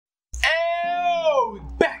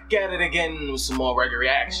back at it again with some more regular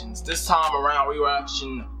reactions. This time around, we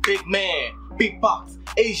reaction Bigman, Beatbox,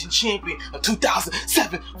 Asian champion of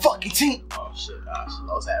 2007 fucking team. Oh shit,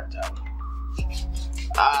 lost advertising.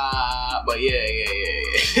 But yeah.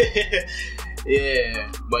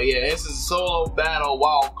 But yeah, this is a solo battle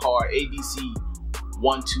wildcard ABC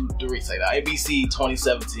 1, 2, 3. It's like that. ABC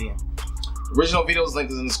 2017. Original video's link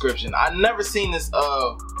is in the description. I've never seen this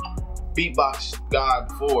Beatbox guy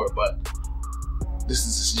before, but this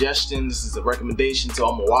is a suggestion, this is a recommendation, so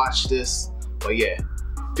I'm gonna watch this. But yeah,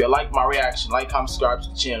 if you like my reaction, like, comment, subscribe to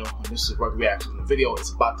the channel. And this is A.RuggaReaction. Reaction. The video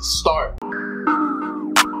is about to start.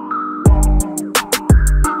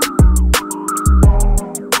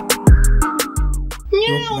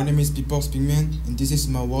 Yo, my name is Beatbox Bigman, and this is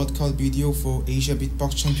my wildcard video for Asia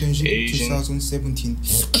Beatbox Championship 2017.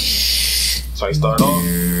 So I start off.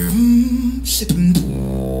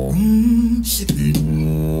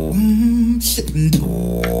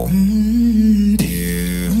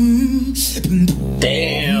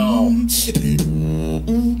 Damn.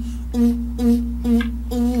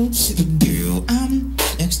 I'm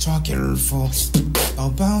extra careful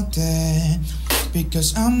about that,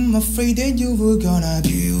 because I'm afraid that you were gonna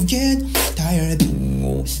get tired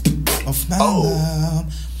of my love.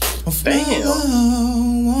 Damn.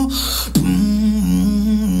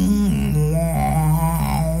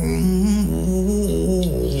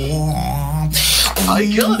 Oh,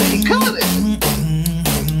 he killed it, he killed it.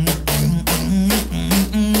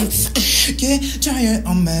 Get tired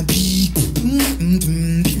on my beat.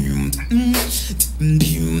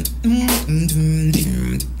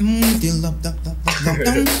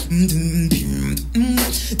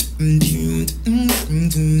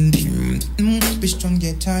 Be strong,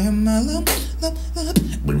 get tired, my love.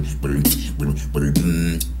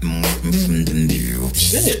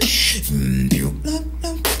 Shit.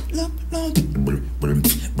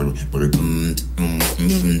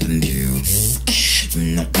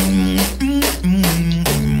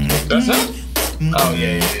 That's it? Oh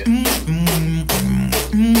yeah.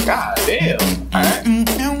 God damn. Alright.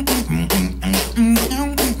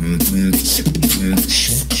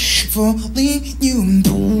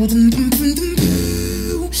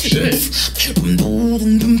 Shit.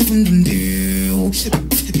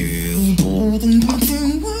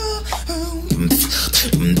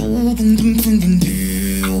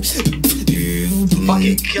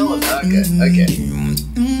 Fucking kill it. Okay.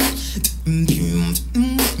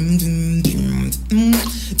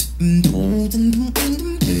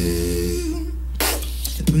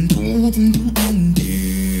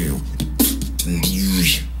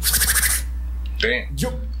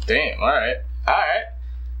 Damn. Alright.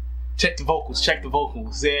 Check the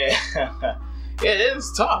vocals. Yeah. Yeah, it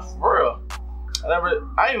is tough, for real. I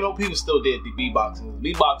didn't even know people still did the beatboxing.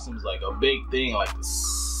 Beatboxing was like a big thing like the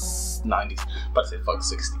 90s. About to say fuck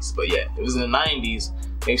 60s. But yeah, it was in the 90s.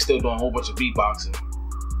 They still doing a whole bunch of beatboxing.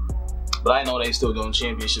 But I know they still doing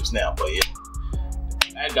championships now. But yeah,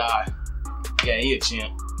 that guy, yeah, he a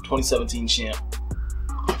champ. 2017 champ.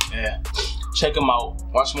 Yeah, check him out.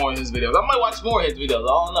 Watch more of his videos. I might watch more of his videos. I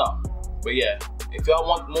don't know. But yeah, if y'all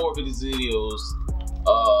want more of his videos,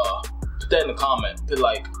 put that in the comment. Put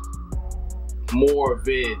like more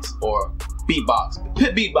vids or beatbox.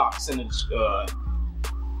 Put beatbox in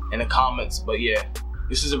the comments. But yeah,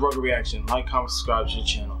 this is A.RuggaReaction. Like, comment, subscribe to the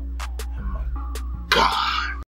channel. Oh my God.